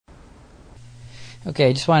Okay,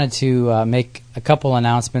 I just wanted to make a couple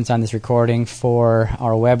announcements on this recording for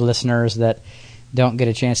our web listeners that don't get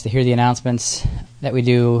a chance to hear the announcements that we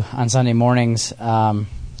do on Sunday mornings.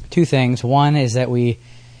 Two things. One is that we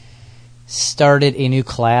started a new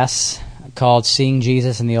class called Seeing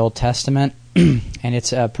Jesus in the Old Testament, and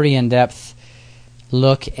it's a pretty in-depth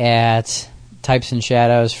look at types and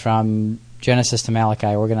shadows from Genesis to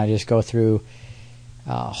Malachi. We're going to just go through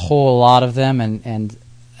a whole lot of them and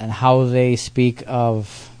how they speak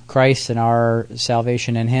of Christ and our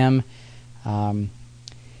salvation in Him.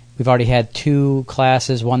 We've already had two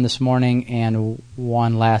classes, one this morning and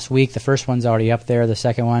one last week. The first one's already up there. The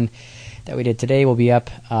second one that we did today will be up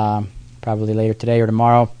probably later today or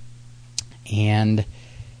tomorrow. And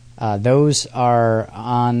those are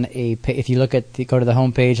on a. If you look at go to the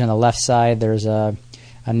home page on the left side, there's a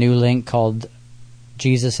new link called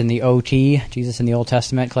Jesus in the OT, Jesus in the Old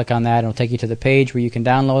Testament. Click on that, and it'll take you to the page where you can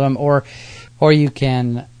download them, or you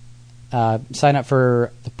can sign up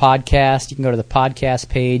for the podcast. You can go to the podcast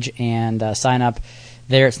page and sign up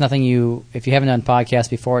there. It's nothing if you haven't done podcasts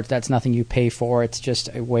before, that's nothing you pay for. It's just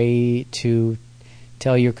a way to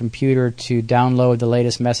tell your computer to download the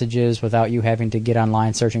latest messages without you having to get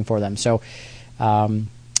online searching for them. So, again,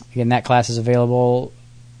 that class is available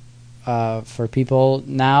for people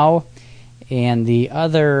now. And the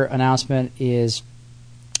other announcement is,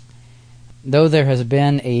 though there has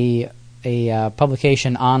been a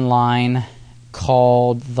publication online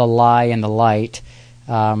called The Lie and the Light,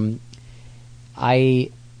 that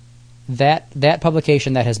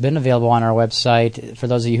publication that has been available on our website, for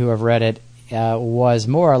those of you who have read it, was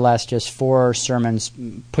more or less just 4 sermons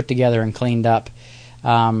put together and cleaned up.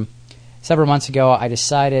 Several months ago, I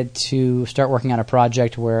decided to start working on a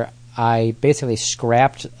project where I basically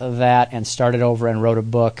scrapped that and started over and wrote a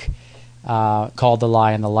book called The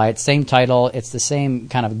Lie and the Light. Same title, it's the same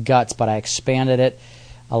kind of guts, but I expanded it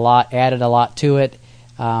a lot, added a lot to it,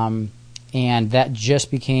 and that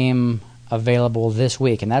just became available this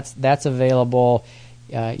week. And that's available.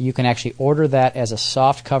 You can actually order that as a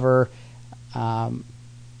soft cover bound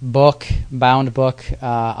book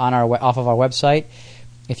off of our website.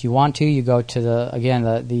 If you want to, you go to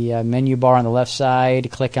the menu bar on the left side,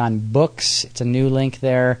 click on Books. It's a new link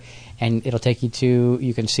there, and it'll take you to,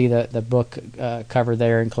 you can see the book cover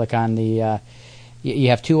there, and click on the, you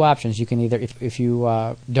have two options. You can either, if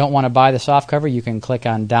you don't want to buy the soft cover, you can click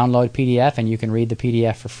on Download PDF, and you can read the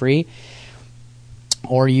PDF for free.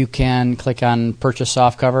 Or you can click on Purchase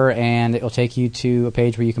Soft Cover, and it will take you to a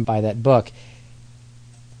page where you can buy that book.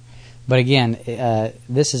 But again,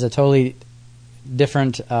 this is a totally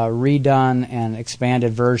different, redone and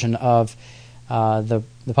expanded version of the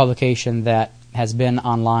publication that has been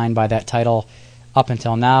online by that title up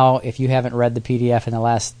until now. If you haven't read the PDF in the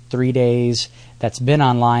last 3 days that's been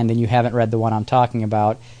online, then you haven't read the one I'm talking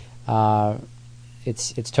about.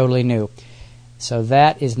 It's totally new. So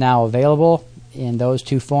that is now available in those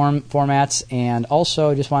two formats. And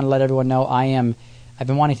also, just want to let everyone know, I've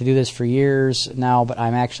been wanting to do this for years now, but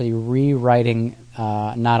I'm actually rewriting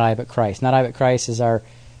Not I But Christ. Not I But Christ is our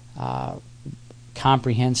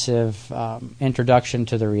comprehensive introduction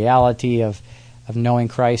to the reality of knowing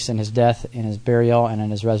Christ and His death and His burial and in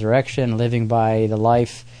His resurrection, living by the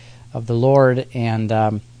life of the Lord. And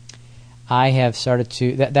I have started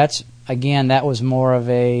to. That was more of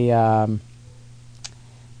a.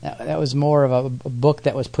 That was more of a book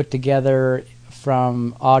that was put together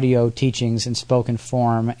from audio teachings in spoken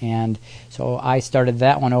form, and so I started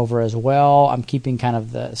that one over as well. I'm keeping kind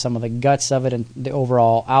of some of the guts of it and the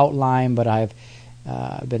overall outline, but I've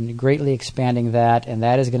been greatly expanding that, and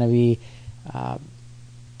that is going to be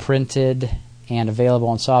printed and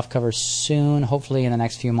available in softcover soon, hopefully in the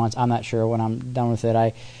next few months. I'm not sure when I'm done with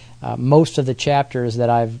it. Most of the chapters that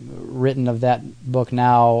I've written of that book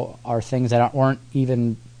now are things that weren't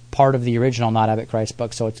even part of the original Not I But Christ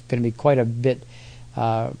book, so it's going to be quite a bit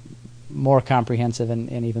more comprehensive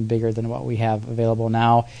and even bigger than what we have available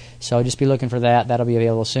now. So just be looking for that. That'll be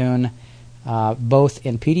available soon, both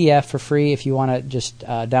in PDF for free if you want to just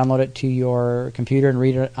download it to your computer and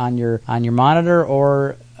read it on your monitor,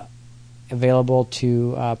 or available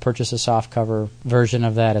to purchase a softcover version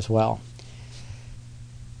of that as well.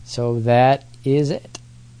 So that is it.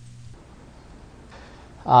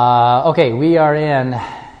 Okay, we are in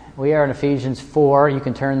Ephesians 4. You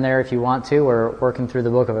can turn there if you want to. We're working through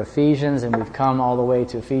the book of Ephesians, and we've come all the way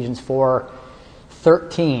to Ephesians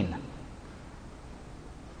 4:13.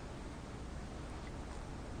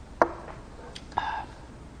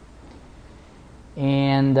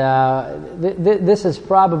 And this is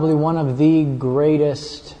probably one of the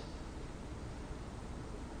greatest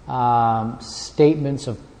statements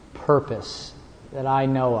of purpose that I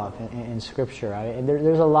know of in Scripture.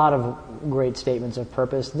 There's a lot of great statements of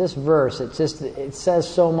purpose. This verse, it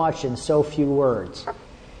says so much in so few words.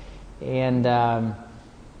 And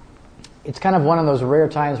it's kind of one of those rare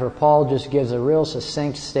times where Paul just gives a real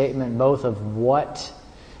succinct statement, both of what,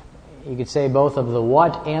 you could say both of the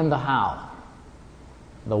what and the how.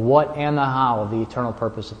 The what and the how of the eternal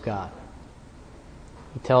purpose of God.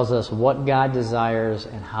 He tells us what God desires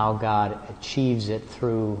and how God achieves it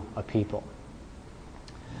through a people.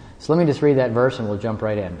 So let me just read that verse and we'll jump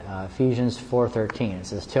right in. Ephesians 4:13. It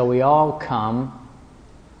says, "Till we all come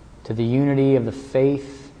to the unity of the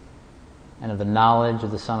faith and of the knowledge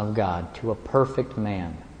of the Son of God, to a perfect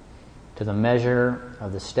man, to the measure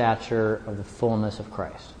of the stature of the fullness of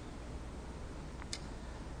Christ."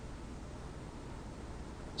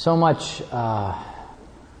 So much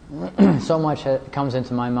comes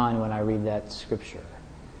into my mind when I read that scripture.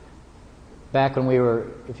 Back when we were,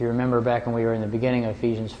 if you remember, back when we were in the beginning of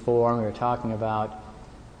Ephesians 4, and we were talking about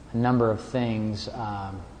a number of things,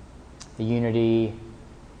 the unity,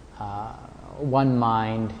 one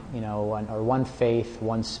mind, one faith,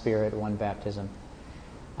 one spirit, one baptism.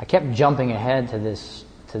 I kept jumping ahead to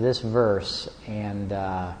this verse, and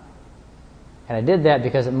I did that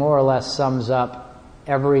because it more or less sums up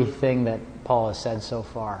everything that Paul has said so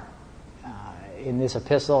far in this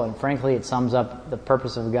epistle, and frankly, it sums up the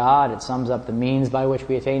purpose of God. It sums up the means by which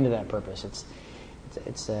we attain to that purpose. It's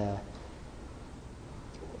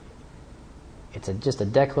just a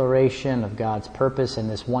declaration of God's purpose in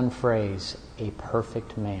this one phrase: a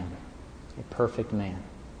perfect man, a perfect man.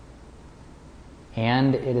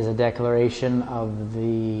 And it is a declaration of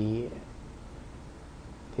the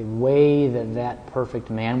way that perfect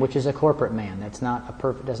man, which is a corporate man. That's not a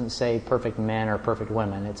perfect. Doesn't say perfect men or perfect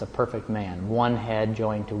women. It's a perfect man. One head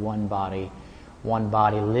joined to one body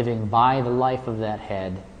living by the life of that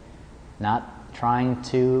head, not trying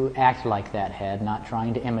to act like that head, not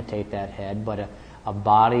trying to imitate that head, but a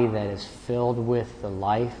body that is filled with the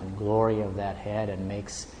life and glory of that head and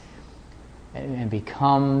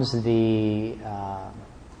becomes the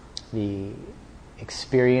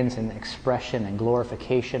experience and expression and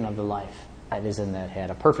glorification of the life that is in that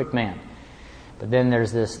head, a perfect man. But then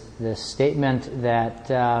there's this statement that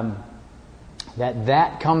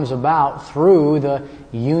comes about through the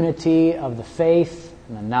unity of the faith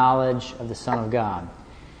and the knowledge of the Son of God.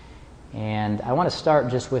 And I want to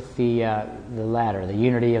start just with the latter, the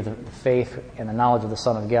unity of the faith and the knowledge of the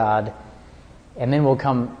Son of God, and then we'll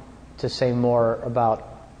come to say more about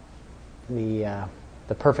the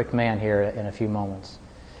perfect man here in a few moments.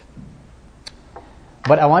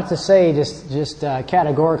 But I want to say just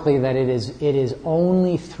categorically that it is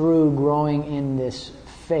only through growing in this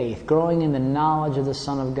faith, growing in the knowledge of the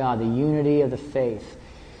Son of God, the unity of the faith,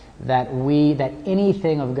 that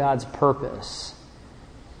anything of God's purpose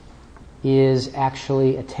is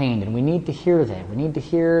actually attained. And we need to hear that. We need to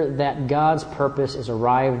hear that God's purpose is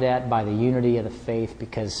arrived at by the unity of the faith,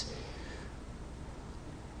 because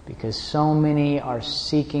so many are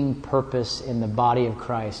seeking purpose in the body of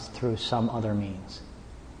Christ through some other means.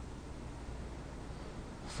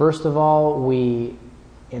 First of all, we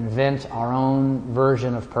invent our own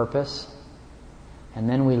version of purpose, and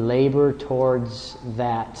then we labor towards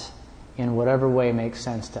that in whatever way makes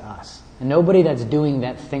sense to us. And nobody that's doing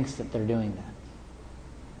that thinks that they're doing that.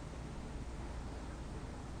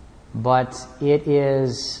 But it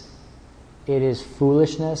is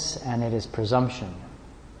foolishness and it is presumption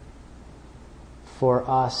for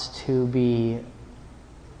us to be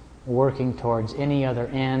working towards any other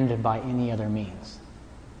end by any other means.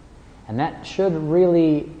 And that should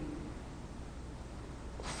really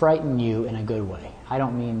frighten you in a good way. I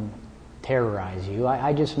don't mean terrorize you.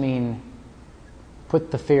 I just mean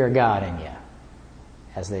put the fear of God in you,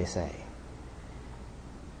 as they say.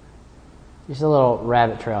 Just a little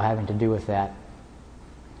rabbit trail having to do with that.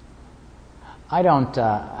 I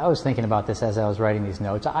was thinking about this as I was writing these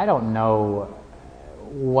notes. I don't know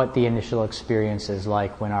what the initial experience is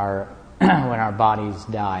like when our bodies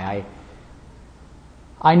die.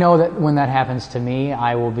 I know that when that happens to me,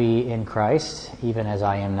 I will be in Christ, even as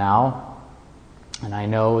I am now. And I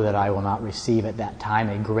know that I will not receive at that time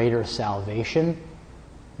a greater salvation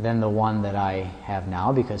than the one that I have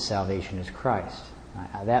now, because salvation is Christ.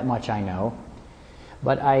 That much I know.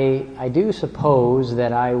 But I do suppose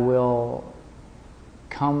that I will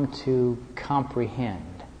come to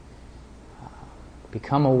comprehend,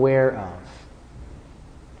 become aware of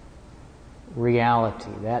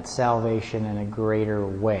reality, that salvation in a greater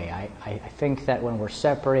way. I think that when we're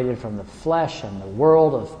separated from the flesh and the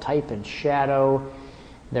world of type and shadow,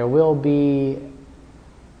 there will be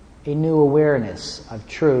a new awareness of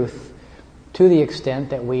truth to the extent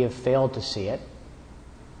that we have failed to see it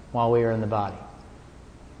while we are in the body.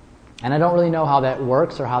 And I don't really know how that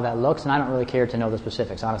works or how that looks, and I don't really care to know the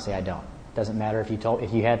specifics. Honestly, I don't. It doesn't matter if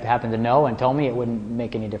you had happened to know and told me, it wouldn't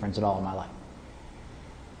make any difference at all in my life.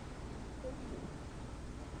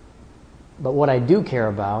 But what I do care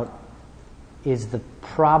about is the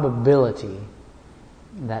probability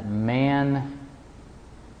that man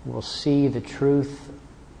will see the truth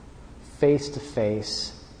face to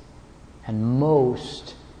face, and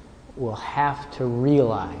most will have to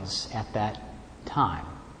realize at that time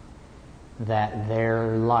that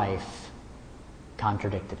their life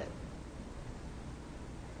contradicted it.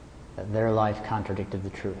 That their life contradicted the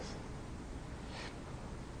truth.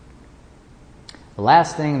 The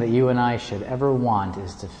last thing that you and I should ever want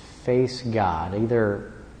is to face God,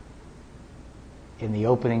 either in the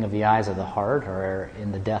opening of the eyes of the heart or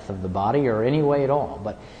in the death of the body or any way at all,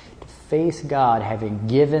 but to face God having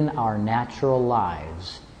given our natural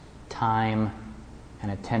lives time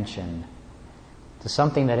and attention to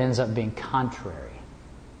something that ends up being contrary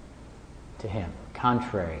to Him,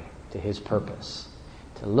 contrary to His purpose.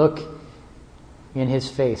 To look in His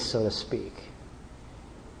face, so to speak,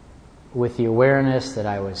 with the awareness that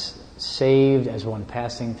I was saved as one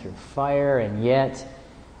passing through fire, and yet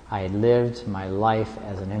I had lived my life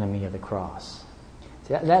as an enemy of the cross.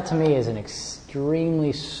 See, that to me is an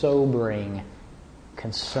extremely sobering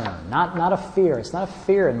concern. Not a fear. It's not a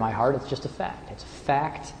fear in my heart, it's just a fact. It's a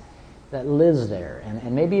fact that lives there.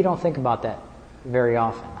 And maybe you don't think about that very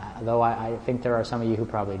often, though I think there are some of you who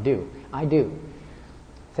probably do. I do.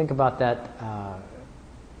 Think about that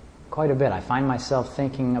quite a bit. I find myself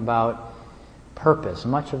thinking about purpose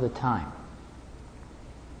much of the time.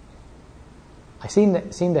 I seem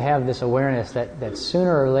to have this awareness that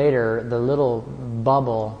sooner or later the little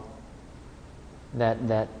bubble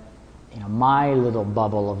that my little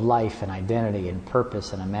bubble of life and identity and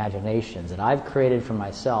purpose and imaginations that I've created for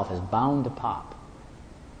myself is bound to pop.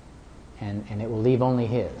 And it will leave only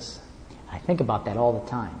His. I think about that all the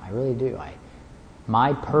time. I really do.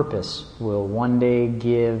 My purpose will one day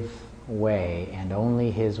give way and only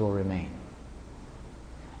His will remain.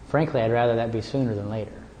 Frankly, I'd rather that be sooner than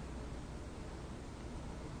later.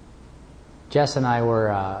 Jess and I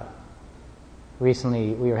were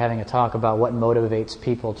recently, we were having a talk about what motivates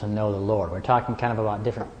people to know the Lord. We're talking kind of about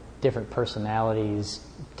different personalities,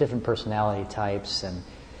 different personality types, and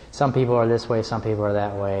some people are this way, some people are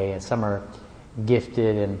that way, and some are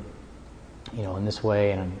gifted in this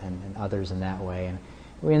way and others in that way. And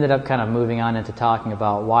we ended up kind of moving on into talking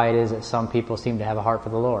about why it is that some people seem to have a heart for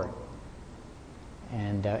the Lord,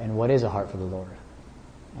 and what is a heart for the Lord,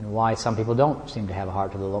 and why some people don't seem to have a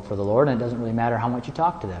heart for the Lord. And it doesn't really matter how much you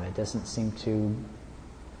talk to them; it doesn't seem to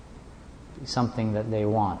be something that they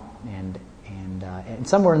want. And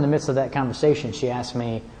somewhere in the midst of that conversation, she asked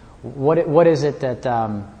me, "What is it that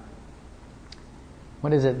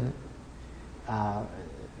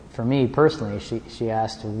for me personally?" She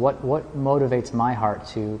asked, "What motivates my heart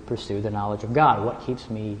to pursue the knowledge of God? What keeps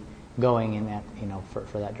me going in that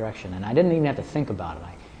for that direction?" And I didn't even have to think about it.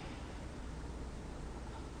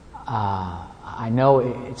 I know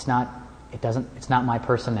it's not my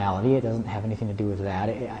personality. It doesn't have anything to do with that.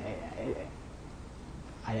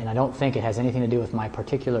 And I don't think it has anything to do with my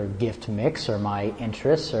particular gift mix or my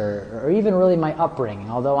interests or even really my upbringing,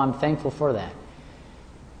 although I'm thankful for that.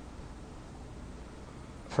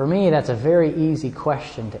 For me, that's a very easy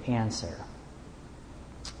question to answer.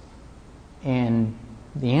 And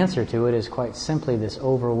the answer to it is quite simply this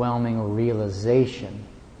overwhelming realization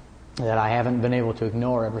that I haven't been able to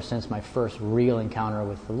ignore ever since my first real encounter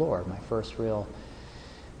with the Lord, my first real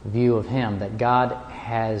view of Him, that God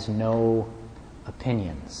has no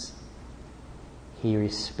opinions. He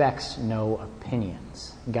respects no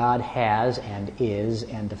opinions. God has and is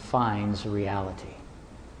and defines reality.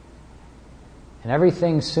 And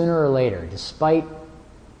everything sooner or later, despite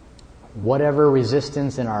whatever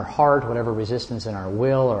resistance in our heart, whatever resistance in our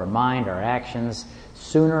will or mind, our actions,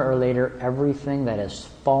 sooner or later, everything that has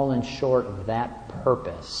fallen short of that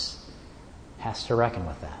purpose has to reckon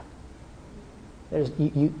with that. There's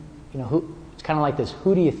it's kind of like this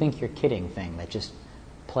 "who do you think you're kidding" thing that just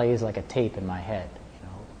plays like a tape in my head.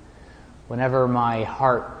 Whenever my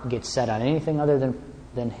heart gets set on anything other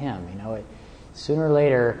than Him, sooner or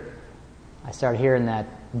later I start hearing that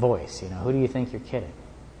voice. Who do you think you're kidding?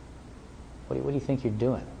 What do you think you're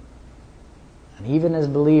doing? And even as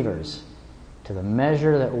believers, to the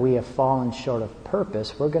measure that we have fallen short of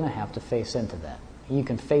purpose, we're going to have to face into that. You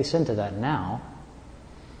can face into that now,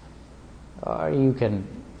 or you can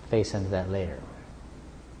face into that later.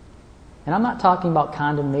 And I'm not talking about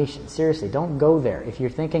condemnation. Seriously, don't go there. If you're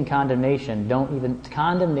thinking condemnation,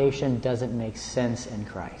 condemnation doesn't make sense in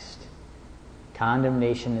Christ.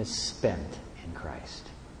 Condemnation is spent in Christ.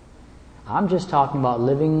 I'm just talking about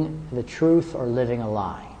living the truth or living a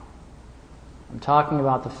lie. I'm talking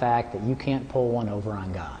about the fact that you can't pull one over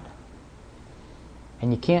on God.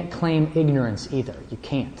 And you can't claim ignorance either. You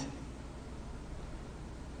can't.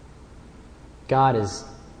 God is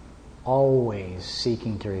always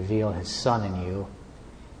seeking to reveal His Son in you.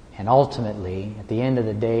 And ultimately, at the end of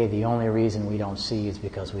the day, the only reason we don't see is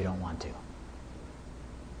because we don't want to.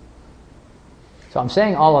 So I'm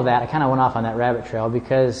saying all of that. I kind of went off on that rabbit trail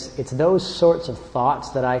because it's those sorts of thoughts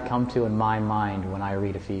that I come to in my mind when I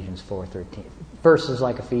read Ephesians 4:13. Verses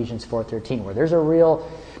like Ephesians 4:13, where there's a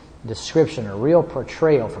real description, a real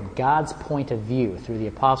portrayal from God's point of view through the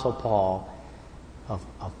Apostle Paul of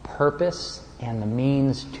purpose and the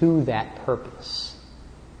means to that purpose.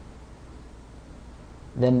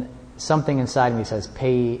 Then something inside me says,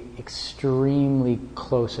 pay extremely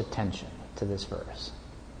close attention to this verse.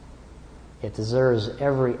 It deserves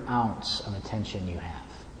every ounce of attention you have.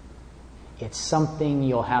 It's something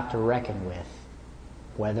you'll have to reckon with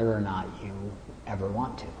whether or not you ever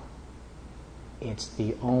want to. It's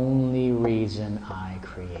the only reason I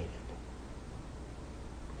created.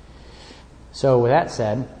 So with that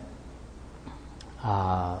said,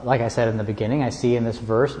 like I said in the beginning, I see in this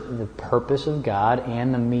verse the purpose of God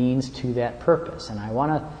and the means to that purpose. And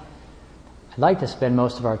I'd like to spend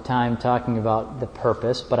most of our time talking about the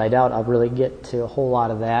purpose, but I doubt I'll really get to a whole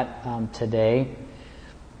lot of that today.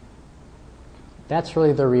 That's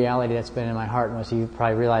really the reality that's been in my heart. Most of you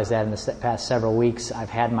probably realized that in the past several weeks. I've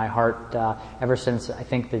had my heart ever since, I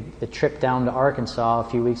think, the trip down to Arkansas a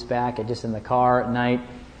few weeks back, just in the car at night.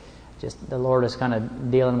 Just the Lord is kind of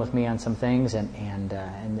dealing with me on some things, and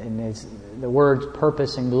it's the words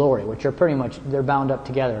purpose and glory, which are pretty much, they're bound up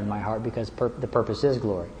together in my heart because the purpose is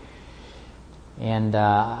glory. And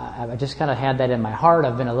I just kind of had that in my heart.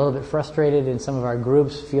 I've been a little bit frustrated in some of our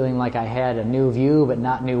groups, feeling like I had a new view but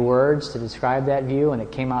not new words to describe that view, and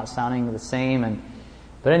it came out sounding the same.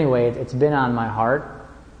 But anyway, it's been on my heart.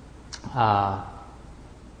 I'll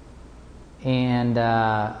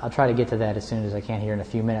try to get to that as soon as I can here in a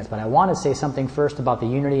few minutes. But I want to say something first about the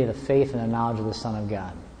unity of the faith and the knowledge of the Son of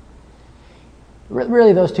God.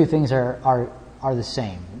 Really, those two things are the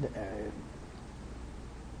same.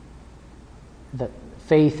 The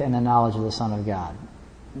faith and the knowledge of the Son of God.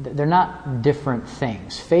 They're not different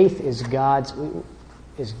things. Faith is God's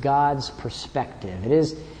perspective. It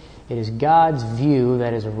is God's view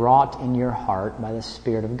that is wrought in your heart by the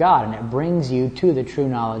Spirit of God, and it brings you to the true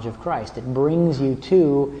knowledge of Christ. It brings you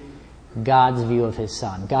to God's view of His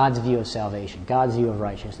Son, God's view of salvation, God's view of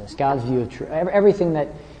righteousness, God's view of truth. Everything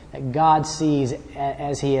that God sees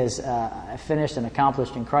as He has finished and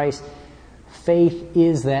accomplished in Christ. Faith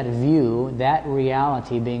is that view, that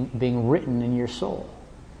reality being written in your soul.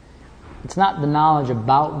 It's not the knowledge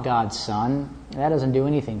about God's Son. That doesn't do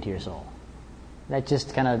anything to your soul. That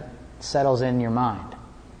just kind of settles in your mind.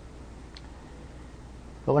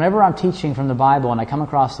 But whenever I'm teaching from the Bible and I come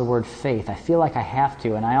across the word faith, I feel like I have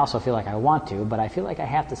to, and I also feel like I want to, but I feel like I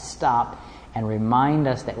have to stop and remind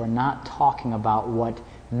us that we're not talking about what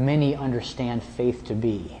many understand faith to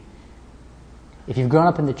be. If you've grown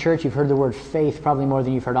up in the church, you've heard the word faith probably more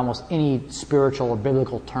than you've heard almost any spiritual or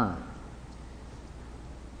biblical term.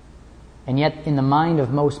 And yet, in the mind of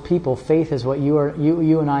most people, faith is what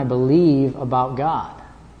you and I believe about God.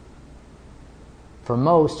 For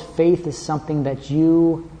most, faith is something that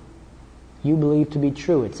you believe to be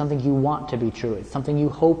true. It's something you want to be true. It's something you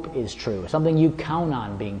hope is true. Something you count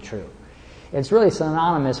on being true. It's really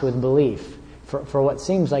synonymous with belief for what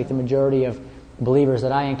seems like the majority of believers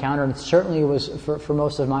that I encountered, and certainly was for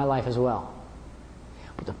most of my life as well.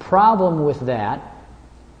 But the problem with that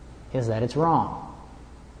is that it's wrong.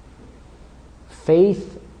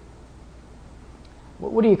 Faith,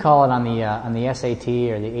 what do you call it on the SAT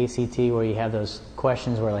or the ACT, where you have those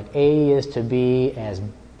questions where like A is to B as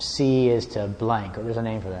C is to blank? Or there's a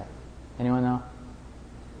name for that. Anyone know?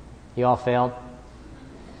 You all failed?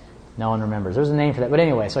 No one remembers. There's a name for that. But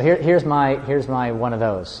anyway, so here's my one of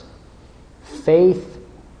those. Faith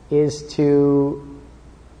is to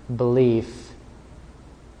belief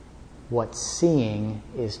what seeing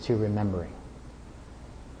is to remembering.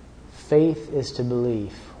 Faith is to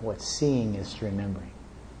belief what seeing is to remembering.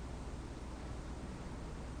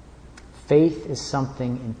 Faith is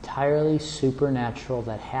something entirely supernatural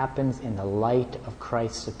that happens in the light of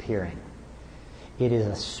Christ's appearing. It is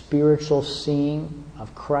a spiritual seeing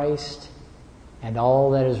of Christ and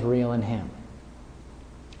all that is real in Him.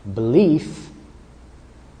 Belief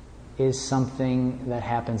is something that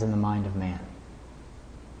happens in the mind of man.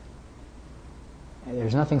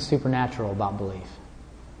 There's nothing supernatural about belief.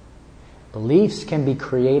 Beliefs can be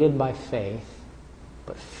created by faith,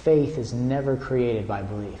 but faith is never created by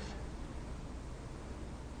belief.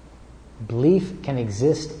 Belief can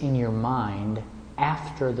exist in your mind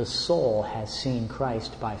after the soul has seen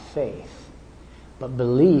Christ by faith. But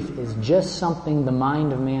belief is just something the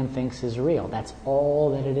mind of man thinks is real. That's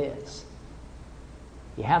all that it is.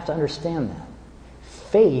 You have to understand that.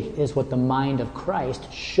 Faith is what the mind of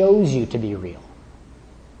Christ shows you to be real.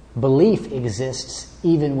 Belief exists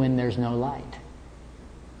even when there's no light.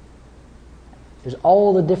 There's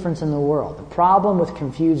all the difference in the world. The problem with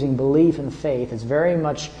confusing belief and faith is very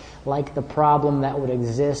much like the problem that would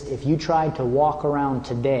exist if you tried to walk around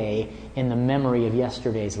today in the memory of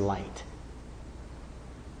yesterday's light.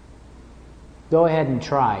 Go ahead and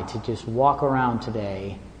try to just walk around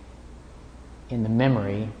today in the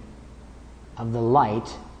memory of the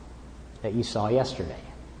light that you saw yesterday.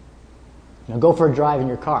 Go for a drive in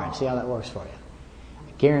your car and see how that works for you.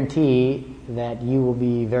 I guarantee that you will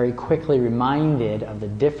be very quickly reminded of the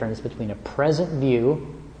difference between a present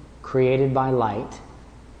view created by light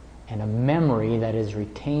and a memory that is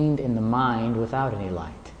retained in the mind without any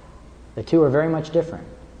light. The two are very much different.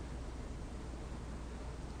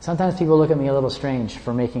 Sometimes people look at me a little strange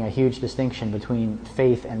for making a huge distinction between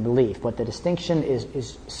faith and belief, but the distinction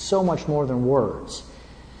is so much more than words.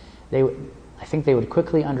 I think they would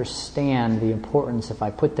quickly understand the importance if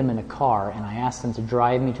I put them in a car and I asked them to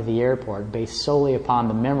drive me to the airport based solely upon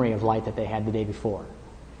the memory of light that they had the day before.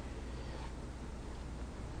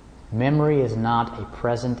 Memory is not a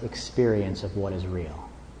present experience of what is real.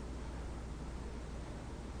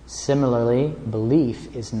 Similarly,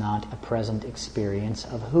 belief is not a present experience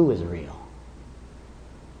of who is real.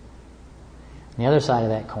 On the other side of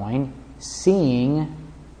that coin, seeing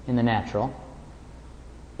in the natural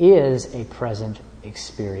is a present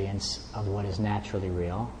experience of what is naturally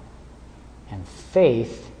real, and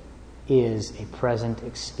faith is a present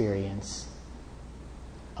experience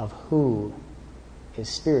of who is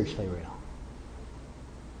spiritually real.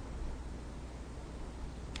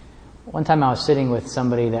 One time I was sitting with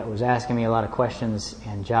somebody that was asking me a lot of questions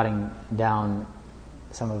and jotting down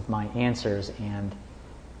some of my answers, and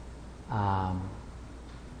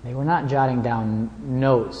they were not jotting down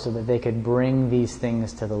notes so that they could bring these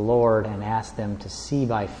things to the Lord and ask them to see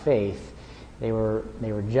by faith. They were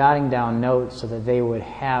jotting down notes so that they would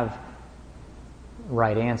have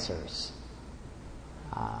right answers.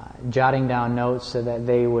 Jotting down notes so that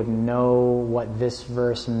they would know what this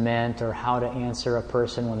verse meant or how to answer a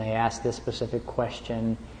person when they asked this specific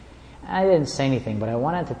question. I didn't say anything, but I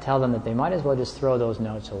wanted to tell them that they might as well just throw those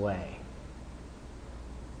notes away.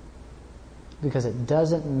 Because it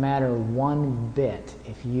doesn't matter one bit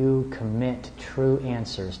if you commit true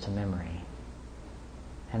answers to memory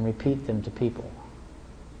and repeat them to people.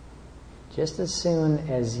 Just as soon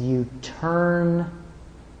as you turn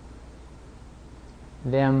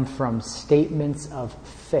them from statements of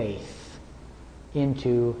faith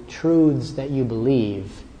into truths that you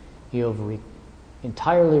believe, you have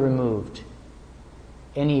entirely removed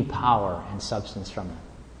any power and substance from them.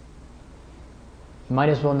 You might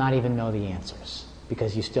as well not even know the answers,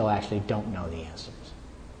 because you still actually don't know the answers.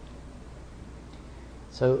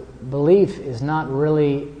 So belief is not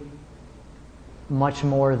really much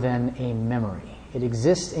more than a memory. It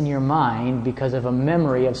exists in your mind because of a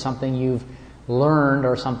memory of something you've learned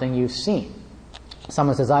or something you've seen.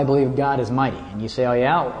 Someone says, I believe God is mighty. And you say, oh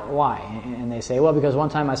yeah, why? And they say, well, because one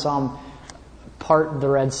time I saw him part the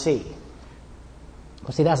Red Sea.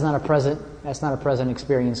 Well, see, that's not a present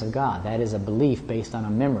experience of God. That is a belief based on a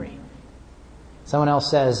memory. Someone else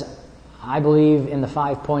says, I believe in the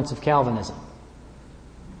 5 points of Calvinism.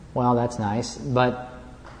 Well, that's nice, but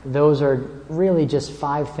those are really just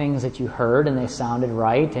 5 things that you heard and they sounded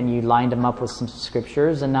right and you lined them up with some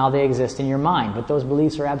scriptures and now they exist in your mind. But those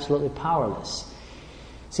beliefs are absolutely powerless.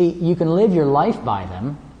 See, you can live your life by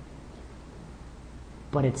them,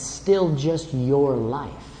 but it's still just your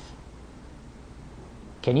life.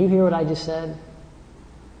 Can you hear what I just said?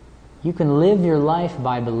 You can live your life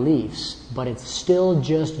by beliefs, but it's still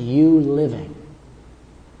just you living.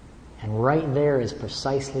 And right there is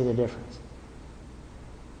precisely the difference.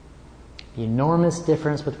 The enormous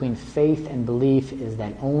difference between faith and belief is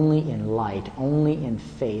that only in light, only in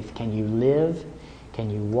faith can you live, can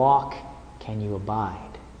you walk, can you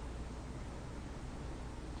abide.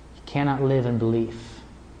 You cannot live in belief.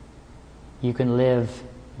 You can live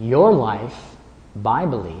your life by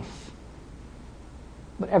belief,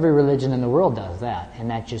 but every religion in the world does that, and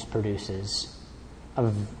that just produces a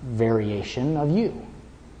variation of you.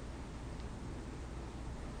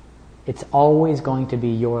 It's always going to be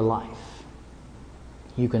your life.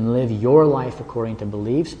 You can live your life according to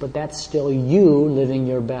beliefs, but that's still you living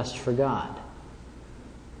your best for God.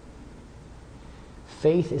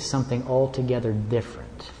 Faith is something altogether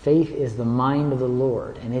different. Faith is the mind of the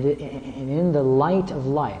Lord. And in the light of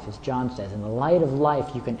life, as John says, in the light of life,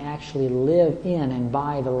 you can actually live in and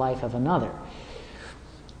by the life of another.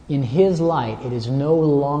 In His light, it is no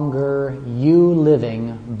longer you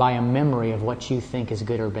living by a memory of what you think is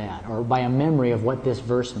good or bad, or by a memory of what this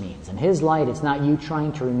verse means. In His light, it's not you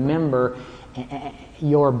trying to remember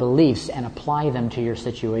your beliefs and apply them to your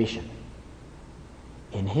situation.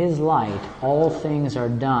 In His light, all things are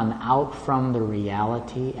done out from the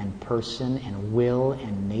reality and person and will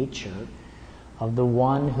and nature of the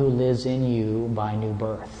one who lives in you by new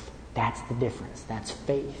birth. That's the difference. That's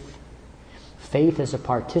faith. Faith is a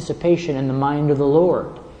participation in the mind of the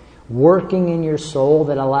Lord, working in your soul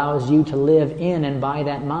that allows you to live in and by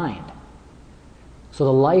that mind. So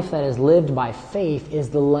the life that is lived by faith is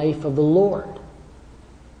the life of the Lord.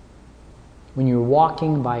 When you're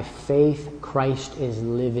walking by faith, Christ is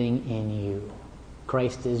living in you.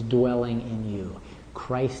 Christ is dwelling in you.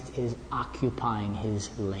 Christ is occupying His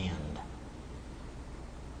land.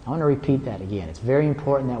 I want to repeat that again. It's very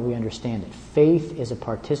important that we understand it. Faith is a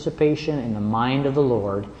participation in the mind of the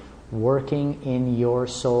Lord, working in your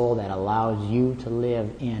soul that allows you to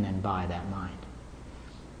live in and by that mind.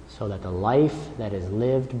 So that the life that is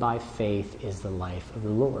lived by faith is the life of the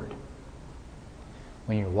Lord.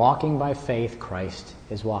 When you're walking by faith, Christ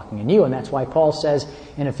is walking in you. And that's why Paul says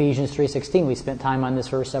in Ephesians 3:16, we spent time on this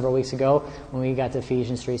verse several weeks ago when we got to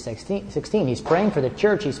Ephesians 3:16. He's praying for the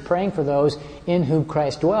church. He's praying for those in whom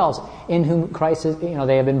Christ dwells, in whom Christ is,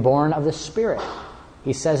 they have been born of the Spirit.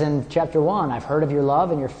 He says in chapter 1, I've heard of your love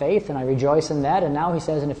and your faith, and I rejoice in that. And now he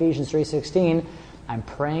says in Ephesians 3:16, I'm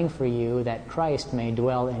praying for you that Christ may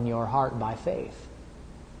dwell in your heart by faith.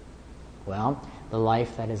 Well, the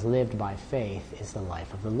life that is lived by faith is the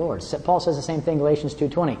life of the Lord. Paul says the same thing in Galatians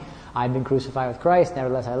 2:20. I've been crucified with Christ,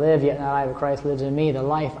 nevertheless I live, yet not I, but Christ lives in me. The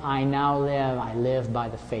life I now live, I live by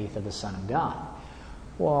the faith of the Son of God.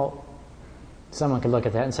 Well, someone could look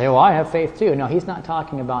at that and say, well, I have faith too. No, he's not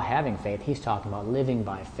talking about having faith. He's talking about living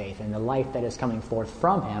by faith. And the life that is coming forth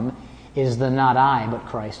from him is the not I, but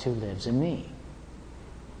Christ who lives in me.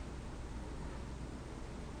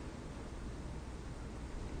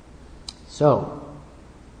 So,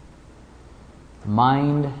 the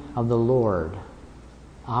mind of the Lord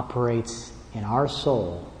operates in our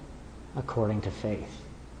soul according to faith.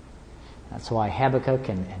 That's why Habakkuk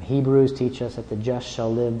and Hebrews teach us that the just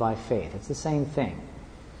shall live by faith. It's the same thing.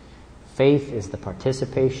 Faith is the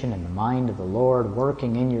participation in the mind of the Lord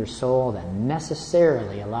working in your soul that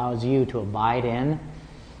necessarily allows you to abide in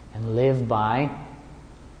and live by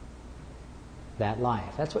that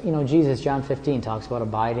life. That's what, Jesus, John 15, talks about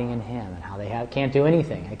abiding in Him and how they can't do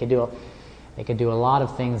anything. They could do a lot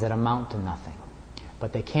of things that amount to nothing.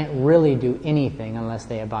 But they can't really do anything unless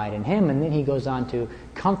they abide in Him. And then he goes on to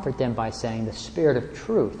comfort them by saying the Spirit of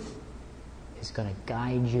truth is going to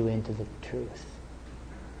guide you into the truth.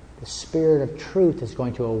 The Spirit of truth is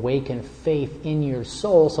going to awaken faith in your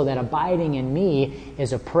soul so that abiding in me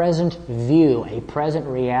is a present view, a present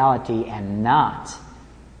reality, and not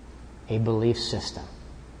a belief system.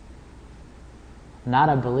 Not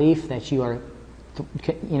a belief that you are,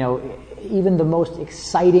 even the most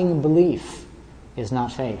exciting belief is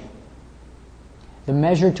not faith. The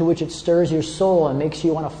measure to which it stirs your soul and makes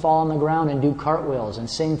you want to fall on the ground and do cartwheels and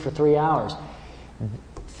sing for 3 hours.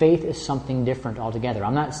 Faith is something different altogether.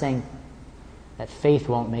 I'm not saying that faith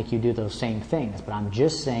won't make you do those same things, but I'm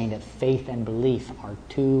just saying that faith and belief are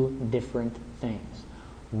two different things.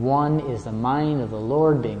 One is the mind of the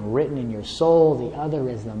Lord being written in your soul. The other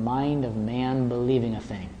is the mind of man believing a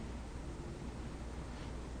thing.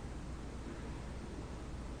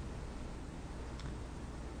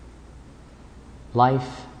 The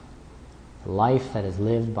life that is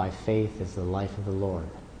lived by faith is the life of the Lord.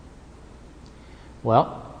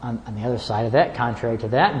 Well, on the other side of that, contrary to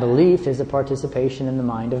that, belief is a participation in the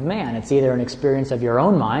mind of man. It's either an experience of your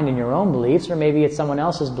own mind and your own beliefs, or maybe it's someone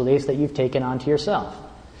else's beliefs that you've taken onto yourself.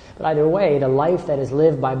 But either way, the life that is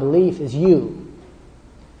lived by belief is you.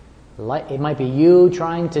 It might be you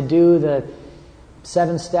trying to do the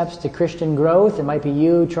 7 steps to Christian growth. It might be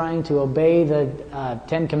you trying to obey the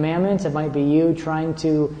 10 commandments. It might be you trying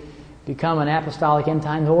to become an apostolic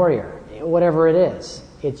end-time warrior. Whatever it is,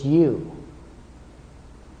 it's you.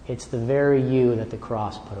 It's the very you that the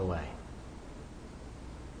cross put away.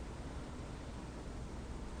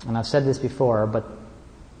 And I've said this before, but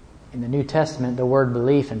In the New Testament, the word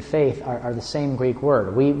belief and faith are the same Greek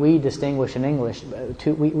word. We distinguish in English.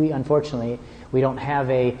 We unfortunately we don't have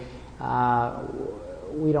a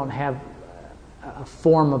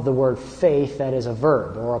form of the word faith that is a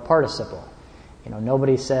verb or a participle.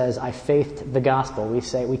 Nobody says, I faithed the gospel.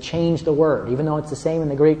 We change the word. Even though it's the same in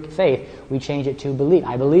the Greek faith, we change it to believe.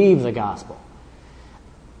 I believe the gospel.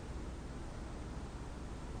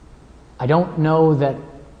 I don't know that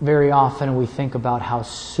very often we think about how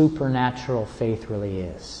supernatural faith really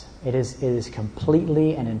is. It is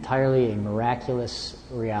completely and entirely a miraculous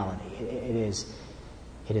reality. It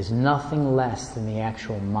is nothing less than the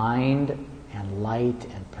actual mind and light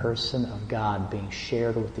and person of God being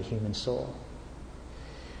shared with the human soul.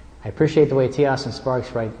 I appreciate the way T.S.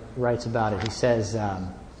 Sparks writes about it. He says,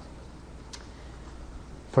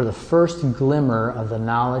 for the first glimmer of the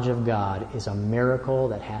knowledge of God is a miracle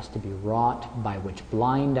that has to be wrought, by which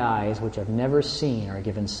blind eyes which have never seen are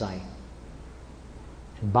given sight,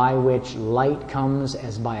 and by which light comes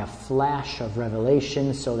as by a flash of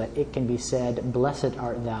revelation, so that it can be said, Blessed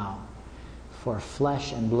art thou, for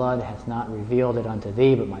flesh and blood hath not revealed it unto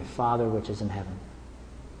thee, but my Father which is in heaven.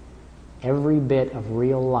 Every bit of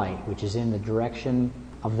real light which is in the direction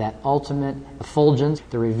of that ultimate effulgence,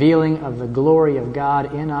 the revealing of the glory of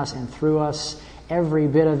God in us and through us, every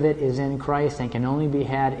bit of it is in Christ and can only be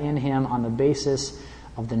had in Him on the basis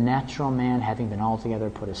of the natural man having been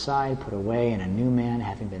altogether put aside, put away, and a new man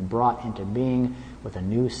having been brought into being with a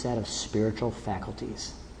new set of spiritual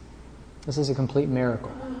faculties. This is a complete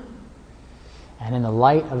miracle. And in the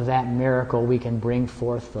light of that miracle, we can bring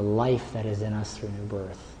forth the life that is in us through new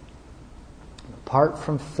birth. Apart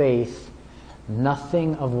from faith,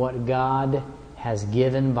 nothing of what God has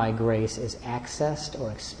given by grace is accessed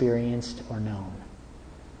or experienced or known.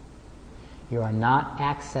 You are not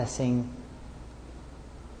accessing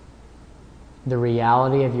the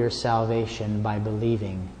reality of your salvation by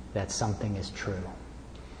believing that something is true.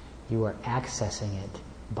 You are accessing it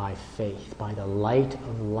by faith, by the light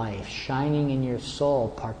of life shining in your soul,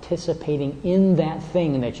 participating in that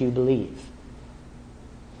thing that you believe.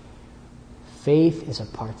 Faith is a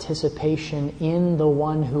participation in the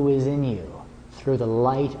one who is in you through the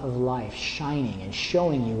light of life shining and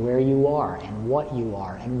showing you where you are and what you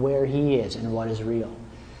are and where He is and what is real.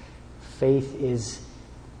 Faith is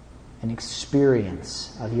an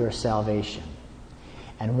experience of your salvation.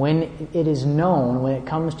 And when it is known, when it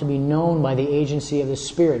comes to be known by the agency of the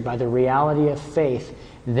Spirit, by the reality of faith,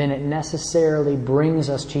 then it necessarily brings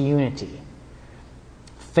us to unity.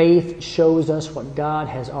 Faith shows us what God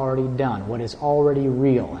has already done, what is already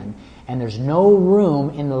real. And there's no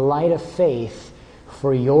room in the light of faith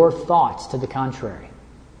for your thoughts to the contrary.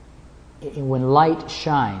 When light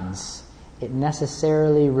shines, it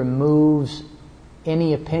necessarily removes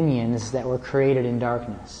any opinions that were created in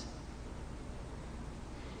darkness.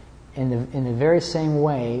 In the very same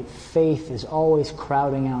way, faith is always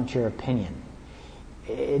crowding out your opinion.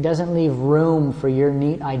 It doesn't leave room for your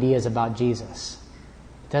neat ideas about Jesus.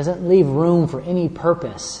 It doesn't leave room for any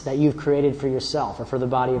purpose that you've created for yourself or for the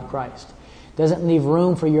body of Christ. It doesn't leave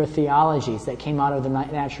room for your theologies that came out of the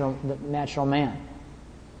natural man.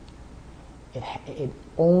 It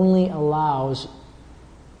only allows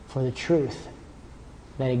for the truth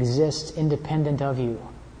that exists independent of you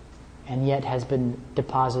and yet has been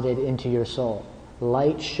deposited into your soul.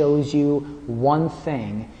 Light shows you one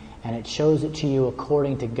thing, and it shows it to you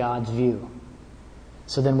according to God's view.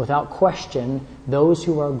 So then, without question, those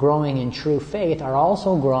who are growing in true faith are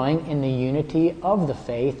also growing in the unity of the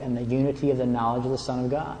faith and the unity of the knowledge of the Son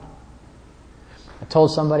of God. I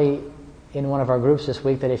told somebody in one of our groups this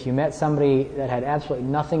week that if you met somebody that had absolutely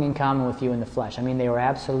nothing in common with you in the flesh, I mean, they were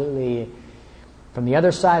absolutely from the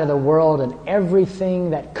other side of the world, and everything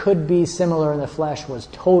that could be similar in the flesh was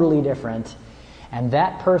totally different, and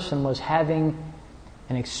that person was having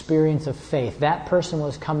an experience of faith. That person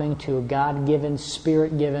was coming to a God-given,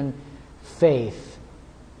 Spirit-given faith.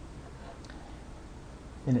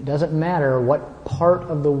 And it doesn't matter what part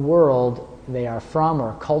of the world they are from,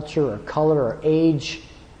 or culture, or color, or age,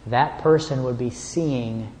 that person would be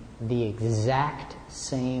seeing the exact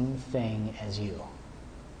same thing as you.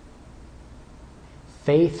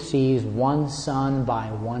 Faith sees one sun by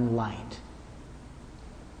one light.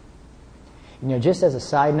 Just as a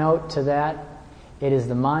side note to that, it is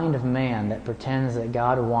the mind of man that pretends that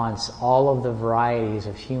God wants all of the varieties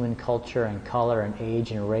of human culture and color and age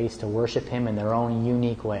and race to worship Him in their own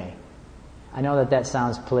unique way. I know that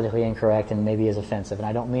sounds politically incorrect and maybe is offensive, and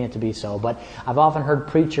I don't mean it to be so, but I've often heard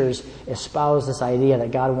preachers espouse this idea that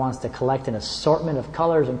God wants to collect an assortment of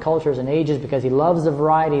colors and cultures and ages because He loves the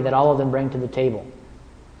variety that all of them bring to the table.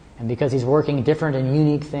 and because He's working different and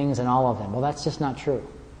unique things in all of them. Well, that's just not true.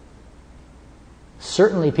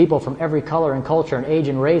 Certainly people from every color and culture and age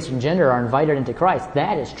and race and gender are invited into Christ.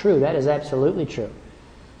 That is true. That is absolutely true.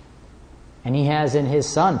 And He has in His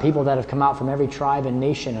Son people that have come out from every tribe and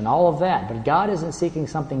nation and all of that. But God isn't seeking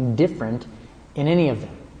something different in any of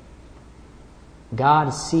them.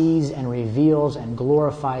 God sees and reveals and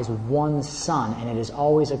glorifies one Son, and it is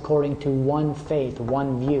always according to one faith,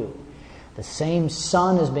 one view. The same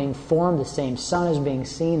Son is being formed, the same Son is being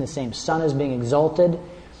seen, the same Son is being exalted.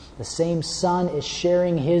 The same Son is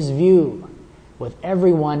sharing His view with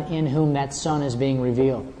everyone in whom that Son is being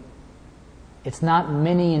revealed. It's not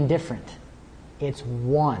many and different. It's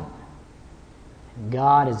one. And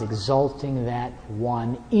God is exalting that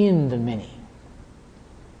one in the many,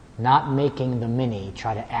 not making the many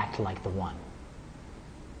try to act like the one.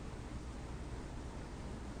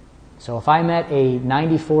 So if I met a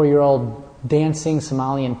 94-year-old dancing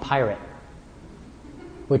Somalian pirate,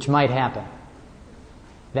 which might happen,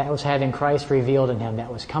 that was having Christ revealed in him,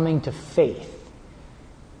 that was coming to faith,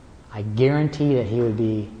 I guarantee that he would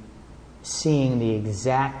be seeing the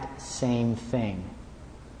exact same thing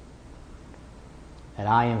that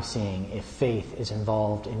I am seeing if faith is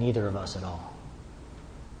involved in either of us at all.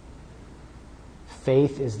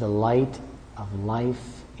 Faith is the light of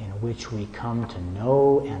life in which we come to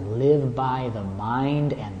know and live by the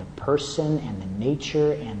mind and the person and the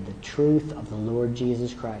nature and the truth of the Lord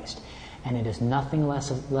Jesus Christ. And it is nothing less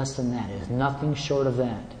than that. It is nothing short of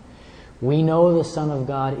that. We know the Son of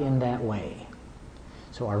God in that way.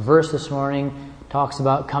 So our verse this morning talks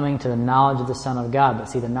about coming to the knowledge of the Son of God. But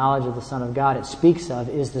see, the knowledge of the Son of God it speaks of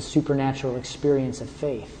is the supernatural experience of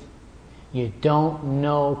faith. You don't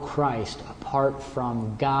know Christ apart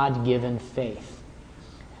from God-given faith.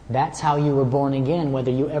 That's how you were born again,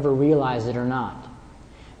 whether you ever realize it or not.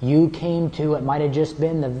 You came to, it might have just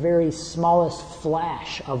been the very smallest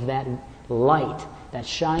flash of that light that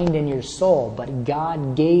shined in your soul, but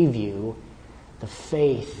God gave you the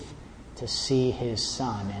faith to see His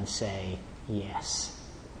Son and say, yes.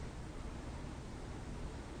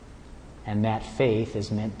 And that faith is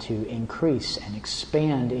meant to increase and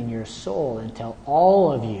expand in your soul until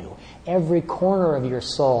all of you, every corner of your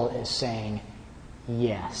soul is saying,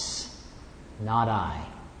 yes, not I,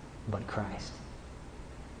 but Christ.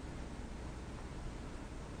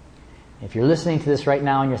 If you're listening to this right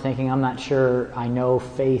now and you're thinking, I'm not sure I know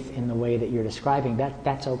faith in the way that you're describing,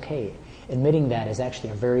 that's okay. Admitting that is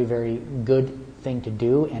actually a very, very good thing to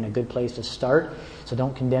do and a good place to start. So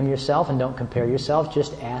don't condemn yourself and don't compare yourself.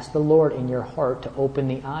 Just ask the Lord in your heart to open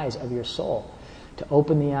the eyes of your soul, to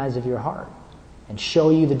open the eyes of your heart, and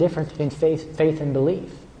show you the difference between faith and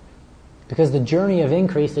belief. Because the journey of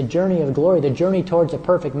increase, the journey of glory, the journey towards a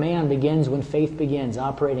perfect man begins when faith begins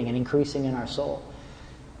operating and increasing in our soul.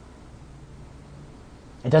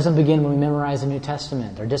 It doesn't begin when we memorize the New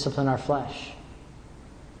Testament or discipline our flesh.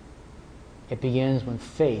 It begins when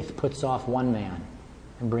faith puts off one man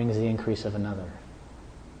and brings the increase of another.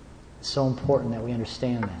 It's so important that we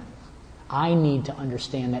understand that. I need to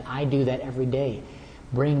understand that. I do that every day.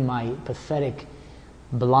 Bring my pathetic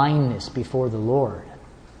blindness before the Lord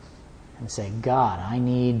and say, God, I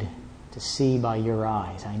need to see by your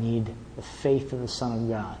eyes. I need the faith of the Son of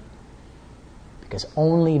God. Because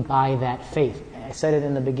only by that faith, I said it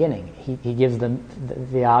in the beginning, he gives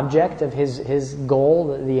the object of his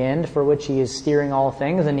goal, the end for which he is steering all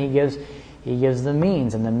things, and he gives the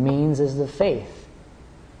means, and the means is the faith.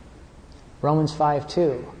 Romans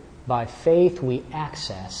 5:2, by faith we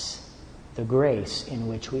access the grace in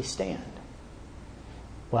which we stand.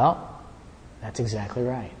 Well, that's exactly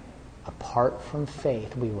right. Apart from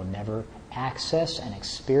faith, we will never access and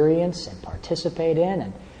experience and participate in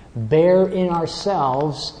and bear in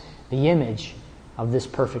ourselves the image of this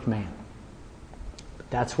perfect man. But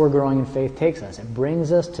that's where growing in faith takes us. It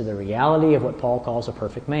brings us to the reality of what Paul calls a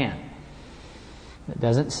perfect man. It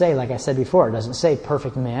doesn't say, like I said before, it doesn't say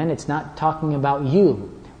perfect man. It's not talking about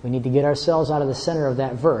you. We need to get ourselves out of the center of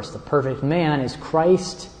that verse. The perfect man is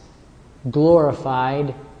Christ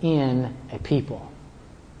glorified in a people.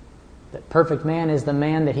 The perfect man is the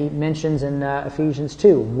man that he mentions in Ephesians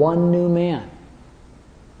 2. One new man.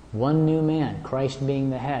 One new man, Christ being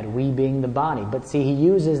the head, we being the body. But see, he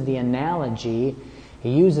uses the analogy, he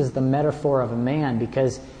uses the metaphor of a man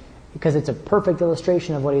because it's a perfect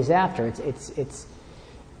illustration of what he's after.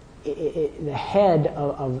 The head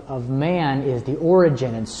of man is the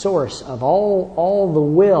origin and source of all the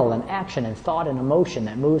will and action and thought and emotion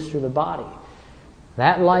that moves through the body.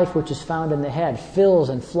 That life which is found in the head fills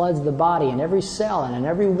and floods the body in every cell and in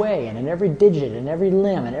every way and in every digit and every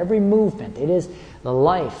limb and every movement. It is the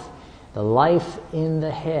life The life in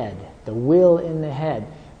the head, the will in the head,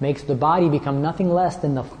 makes the body become nothing less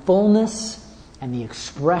than the fullness and the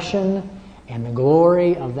expression and the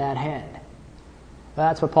glory of that head.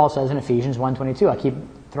 That's what Paul says in Ephesians 1:22. I keep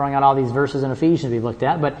throwing out all these verses in Ephesians we've looked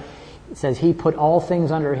at, but it says, He put all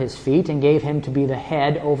things under His feet and gave Him to be the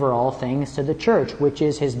head over all things to the church, which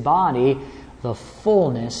is His body, the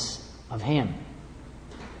fullness of Him,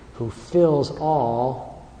 who fills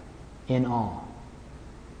all in all.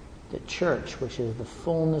 The church, which is the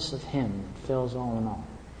fullness of Him that fills all in all.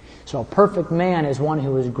 So a perfect man is one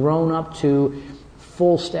who has grown up to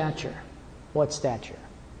full stature. What stature?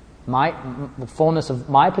 The fullness of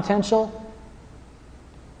my potential?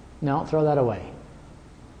 No, throw that away.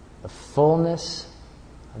 The fullness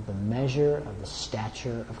of the measure of the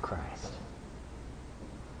stature of Christ.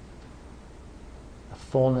 The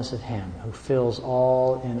fullness of Him who fills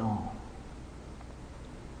all in all.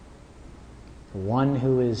 The one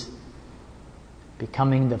who is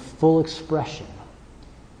becoming the full expression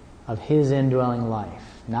of His indwelling life.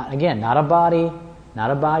 Not a body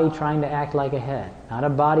trying to act like a head. Not a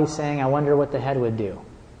body saying, I wonder what the head would do.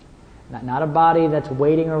 Not a body that's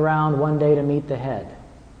waiting around one day to meet the head.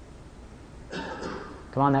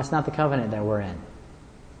 Come on, that's not the covenant that we're in.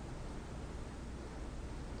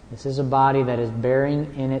 This is a body that is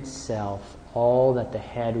bearing in itself all that the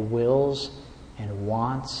head wills and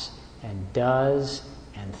wants and does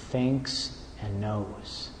and thinks and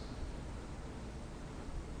knows.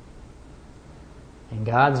 In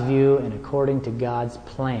God's view and according to God's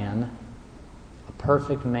plan, a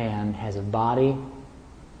perfect man has a body.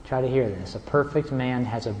 Try to hear this. A perfect man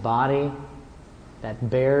has a body that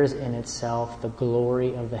bears in itself the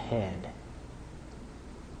glory of the head.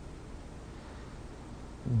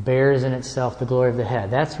 Bears in itself the glory of the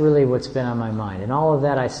head. That's really what's been on my mind. And all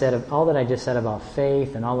that I just said about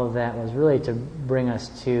faith and all of that was really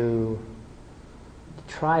to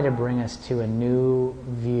try to bring us to a new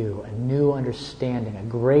view, a new understanding, a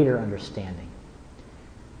greater understanding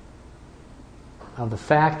of the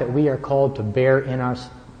fact that we are called to bear in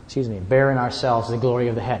ourselves the glory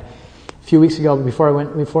of the head. A few weeks ago,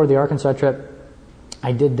 before the Arkansas trip,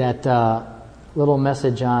 I did that little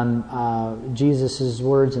message on Jesus'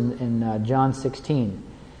 words in John 16.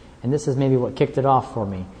 And this is maybe what kicked it off for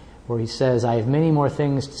me, where He says, I have many more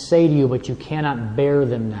things to say to you, but you cannot bear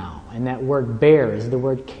them now. And that word bear is the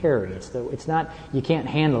word carry. It's not you can't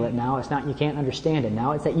handle it now. It's not you can't understand it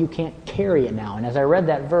now. It's that you can't carry it now. And as I read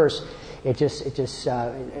that verse,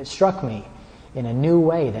 it struck me in a new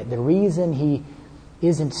way that the reason He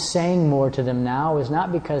isn't saying more to them now is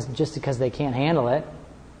not because they can't handle it,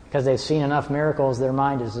 because they've seen enough miracles, their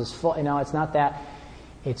mind is as full. It's not that.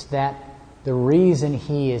 It's that the reason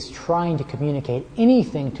He is trying to communicate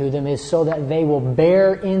anything to them is so that they will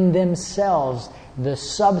bear in themselves the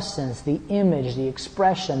substance, the image, the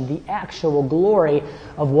expression, the actual glory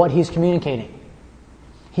of what He's communicating.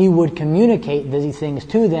 He would communicate these things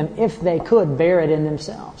to them if they could bear it in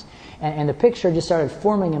themselves. And the picture just started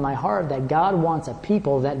forming in my heart that God wants a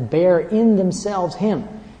people that bear in themselves Him,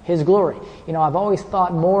 His glory. I've always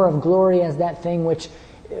thought more of glory as that thing which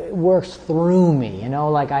works through me,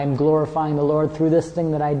 like I'm glorifying the Lord through this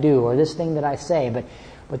thing that I do or this thing that I say.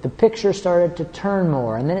 But the picture started to turn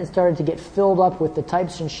more, and then it started to get filled up with the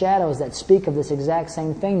types and shadows that speak of this exact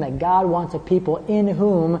same thing, that God wants a people in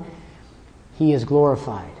whom He is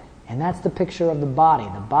glorified. And that's the picture of the body.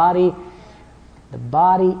 The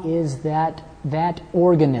body is that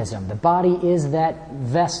organism. The body is that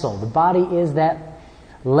vessel. The body is that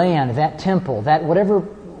land, that temple, that whatever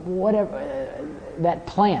that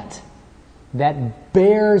plant that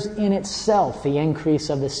bears in itself the increase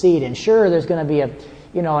of the seed. And sure, there's going to be an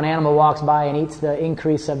animal walks by and eats the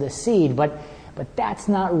increase of the seed, but that's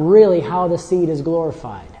not really how the seed is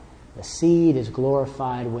glorified. The seed is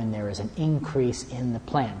glorified when there is an increase in the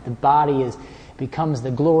plant. The body becomes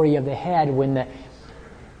the glory of the head when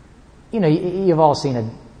you've all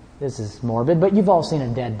seen this is morbid, but you've all seen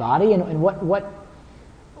a dead body, and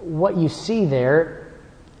what you see there,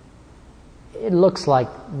 it looks like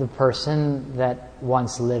the person that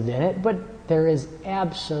once lived in it, but there is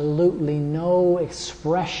absolutely no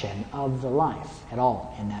expression of the life at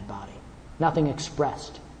all in that body. Nothing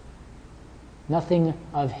expressed. Nothing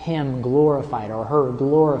of Him glorified or her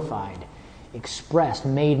glorified, expressed,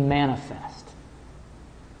 made manifest.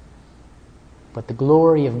 But the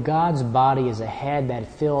glory of God's body is a head that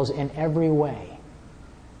fills in every way,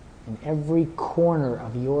 in every corner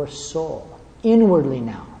of your soul, inwardly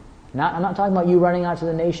now. I'm not talking about you running out to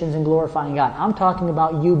the nations and glorifying God. I'm talking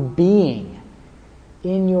about you being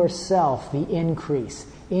in yourself the increase,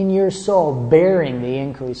 in your soul bearing the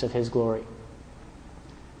increase of His glory.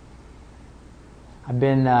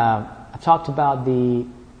 I've talked about the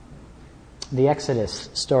Exodus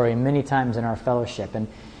story many times in our fellowship, and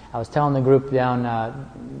I was telling the group down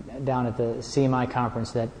at the CMI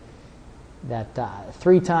conference that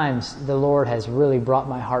 3 times the Lord has really brought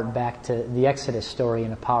my heart back to the Exodus story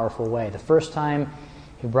in a powerful way. The first time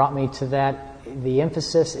He brought me to that, the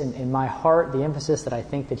emphasis in my heart, the emphasis that I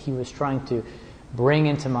think that He was trying to bring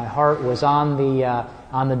into my heart was on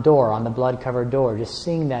the door, on the blood-covered door. Just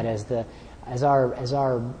seeing that as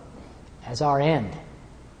our end,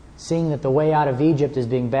 seeing that the way out of Egypt is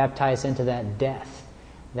being baptized into that death,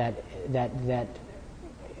 that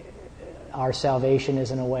our salvation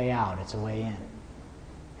isn't a way out, it's a way in.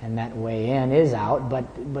 And that way in is out,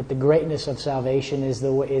 but the greatness of salvation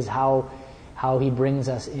is how He brings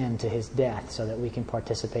us into His death so that we can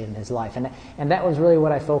participate in His life. And that was really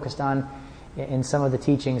what I focused on in some of the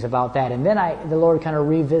teachings about that. And then the Lord kind of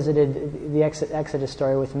revisited the Exodus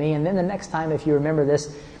story with me. And then the next time, if you remember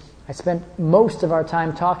this, I spent most of our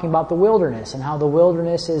time talking about the wilderness and how the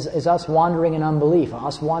wilderness is us wandering in unbelief,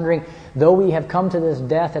 us wandering, though we have come to this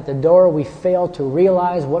death at the door, we fail to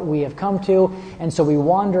realize what we have come to, and so we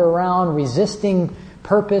wander around resisting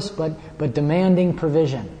purpose but demanding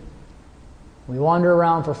provision. We wander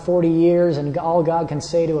around for 40 years, and all God can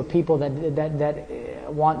say to a people that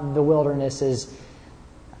want the wilderness is,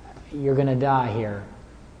 you're going to die here,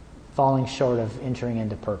 falling short of entering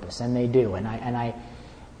into purpose. And they do, and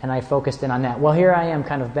I focused in on that. Well, here I am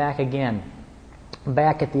kind of back again,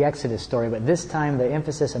 back at the Exodus story, but this time the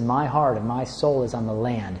emphasis in my heart and my soul is on the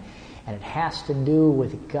land. And it has to do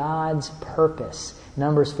with God's purpose.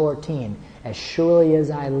 Numbers 14, as surely as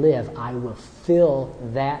I live, I will fill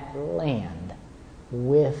that land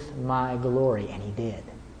with my glory. And He did.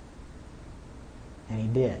 And He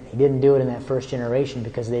did. He didn't do it in that first generation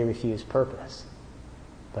because they refused purpose.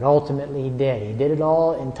 But ultimately He did. He did it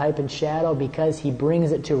all in type and shadow because He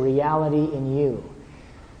brings it to reality in you.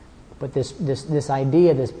 But this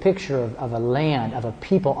idea, this picture of a land, of a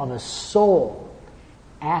people, of a soul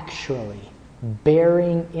actually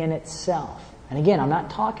bearing in itself. And again, I'm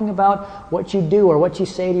not talking about what you do or what you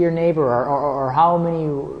say to your neighbor or how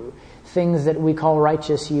many things that we call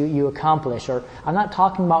righteous you accomplish. Or I'm not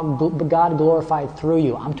talking about God glorified through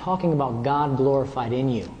you. I'm talking about God glorified in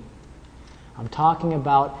you. I'm talking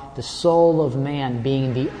about the soul of man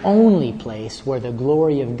being the only place where the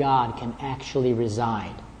glory of God can actually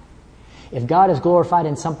reside. If God is glorified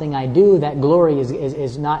in something I do, that glory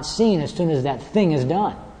is not seen as soon as that thing is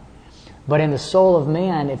done. But in the soul of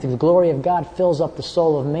man, if the glory of God fills up the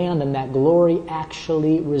soul of man, then that glory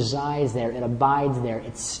actually resides there. It abides there.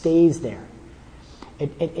 It stays there.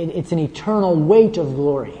 It's an eternal weight of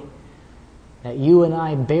glory that you and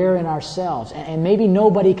I bear in ourselves. And maybe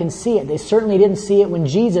nobody can see it. They certainly didn't see it when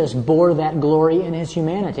Jesus bore that glory in His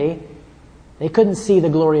humanity. They couldn't see the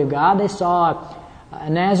glory of God. They saw a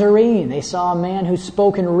Nazarene. They saw a man who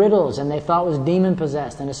spoke in riddles and they thought was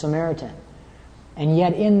demon-possessed, and a Samaritan. And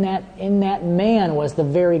yet in that man was the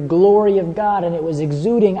very glory of God, and it was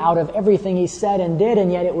exuding out of everything he said and did,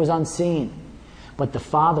 and yet it was unseen. But the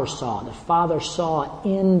Father saw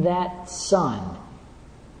in that Son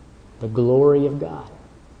the glory of God.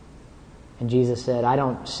 And Jesus said, I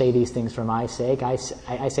don't say these things for my sake, I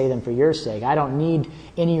say them for your sake. I don't need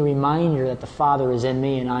any reminder that the Father is in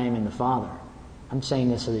me and I am in the Father. I'm saying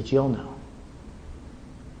this so that you'll know.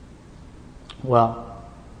 Well,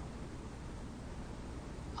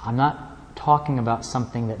 I'm not talking about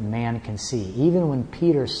something that man can see. Even when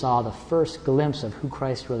Peter saw the first glimpse of who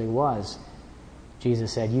Christ really was,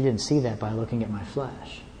 Jesus said, you didn't see that by looking at my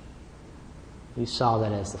flesh. You saw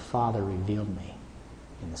that as the Father revealed me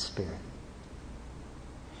in the Spirit.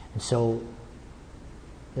 And so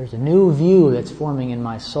there's a new view that's forming in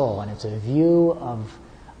my soul, and it's a view of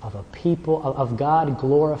a people, of God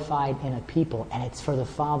glorified in a people, and it's for the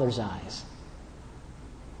Father's eyes.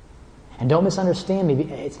 And don't misunderstand me.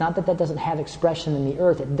 It's not that doesn't have expression in the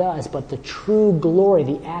earth. It does. But the true glory,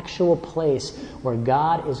 the actual place where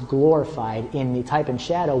God is glorified in the type and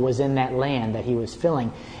shadow was in that land that He was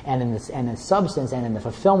filling. And in the substance and in the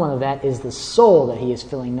fulfillment of that is the soul that He is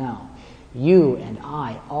filling now. You and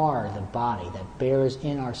I are the body that bears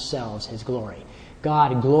in ourselves His glory.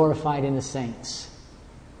 God glorified in the saints.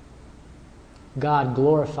 God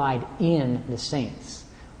glorified in the saints.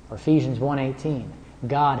 Or Ephesians 1:18.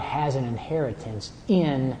 God has an inheritance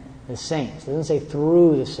in the saints. It doesn't say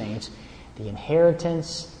through the saints. The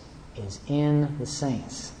inheritance is in the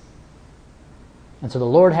saints. And so the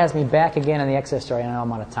Lord has me back again in the Exodus story. I know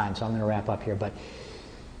I'm out of time, so I'm going to wrap up here. But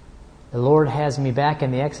the Lord has me back in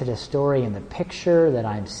the Exodus story, and the picture that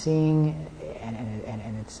I'm seeing and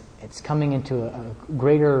it's coming into a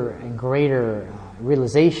greater and greater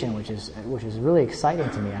realization, which is really exciting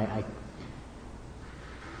to me.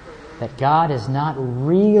 That God is not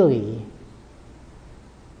really,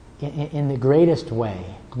 in the greatest way,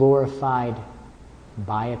 glorified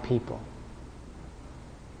by a people.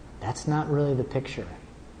 That's not really the picture.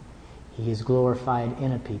 He is glorified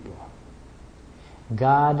in a people.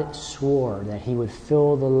 God swore that He would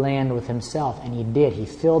fill the land with Himself, and He did. He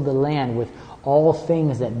filled the land with all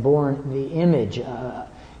things that bore the image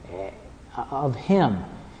of Him.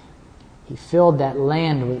 He filled that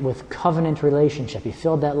land with covenant relationship. He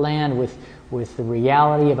filled that land with the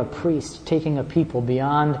reality of a priest taking a people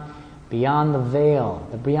beyond the veil,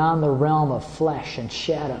 beyond the realm of flesh and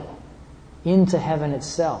shadow, into heaven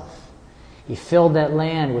itself. He filled that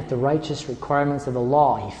land with the righteous requirements of the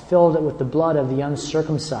law. He filled it with the blood of the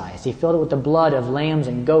uncircumcised. He filled it with the blood of lambs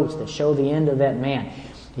and goats that show the end of that man.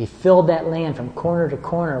 He filled that land from corner to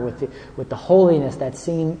corner with the holiness that's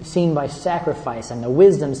seen by sacrifice, and the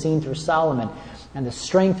wisdom seen through Solomon, and the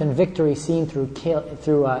strength and victory seen through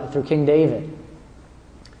King David.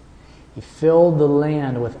 He filled the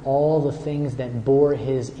land with all the things that bore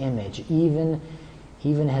His image, even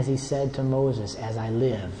as He said to Moses, as I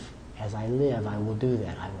live, I will do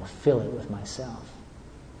that. I will fill it with myself.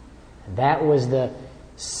 That was at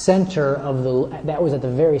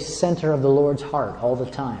the very center of the Lord's heart all the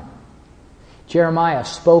time. Jeremiah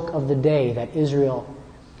spoke of the day that Israel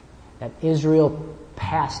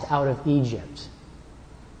passed out of Egypt.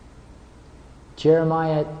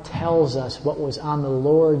 Jeremiah tells us what was on the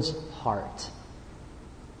Lord's heart.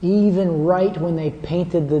 Even right when they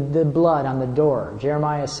painted the blood on the door,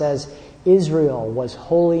 Jeremiah says, Israel was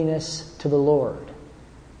holiness to the Lord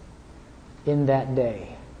in that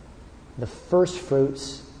day. The first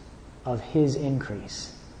fruits of His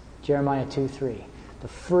increase. Jeremiah 2:3. The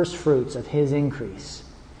first fruits of His increase.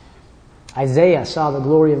 Isaiah saw the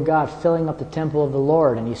glory of God filling up the temple of the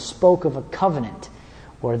Lord, and he spoke of a covenant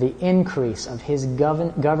where the increase of His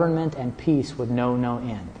government and peace would know no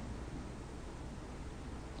end.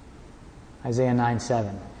 Isaiah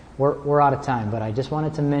 9:7. We're out of time, but I just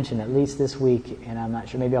wanted to mention, at least this week, and I'm not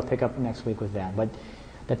sure, maybe I'll pick up next week with that, but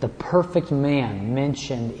that the perfect man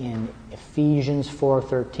mentioned in Ephesians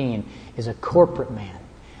 4:13 is a corporate man.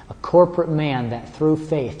 A corporate man that through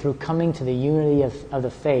faith, through coming to the unity of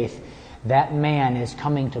the faith, that man is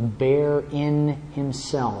coming to bear in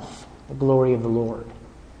himself the glory of the Lord.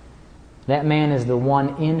 That man is the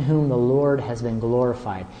one in whom the Lord has been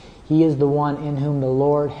glorified. He is the one in whom the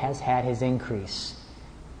Lord has had His increase.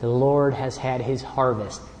 The Lord has had His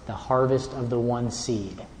harvest, the harvest of the one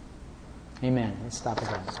seed. Amen. Let's stop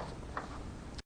again.